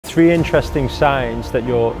three interesting signs that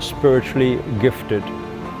you're spiritually gifted.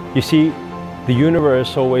 You see, the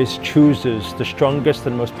universe always chooses the strongest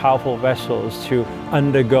and most powerful vessels to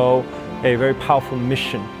undergo a very powerful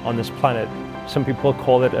mission on this planet. Some people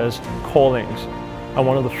call it as callings. And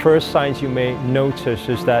one of the first signs you may notice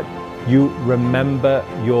is that you remember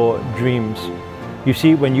your dreams. You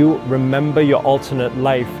see, when you remember your alternate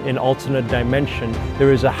life in alternate dimension,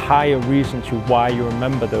 there is a higher reason to why you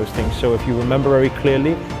remember those things. So if you remember very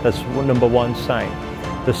clearly, that's number one sign.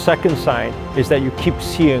 The second sign is that you keep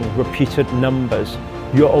seeing repeated numbers.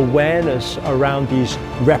 Your awareness around these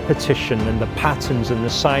repetition and the patterns and the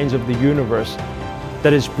signs of the universe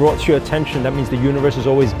that is brought to your attention, that means the universe is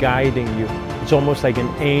always guiding you. It's almost like an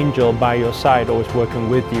angel by your side, always working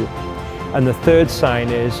with you. And the third sign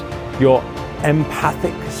is your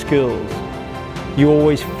empathic skills. You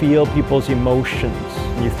always feel people's emotions.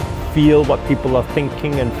 You feel what people are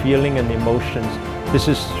thinking and feeling and the emotions. This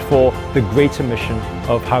is for the greater mission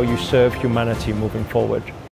of how you serve humanity moving forward.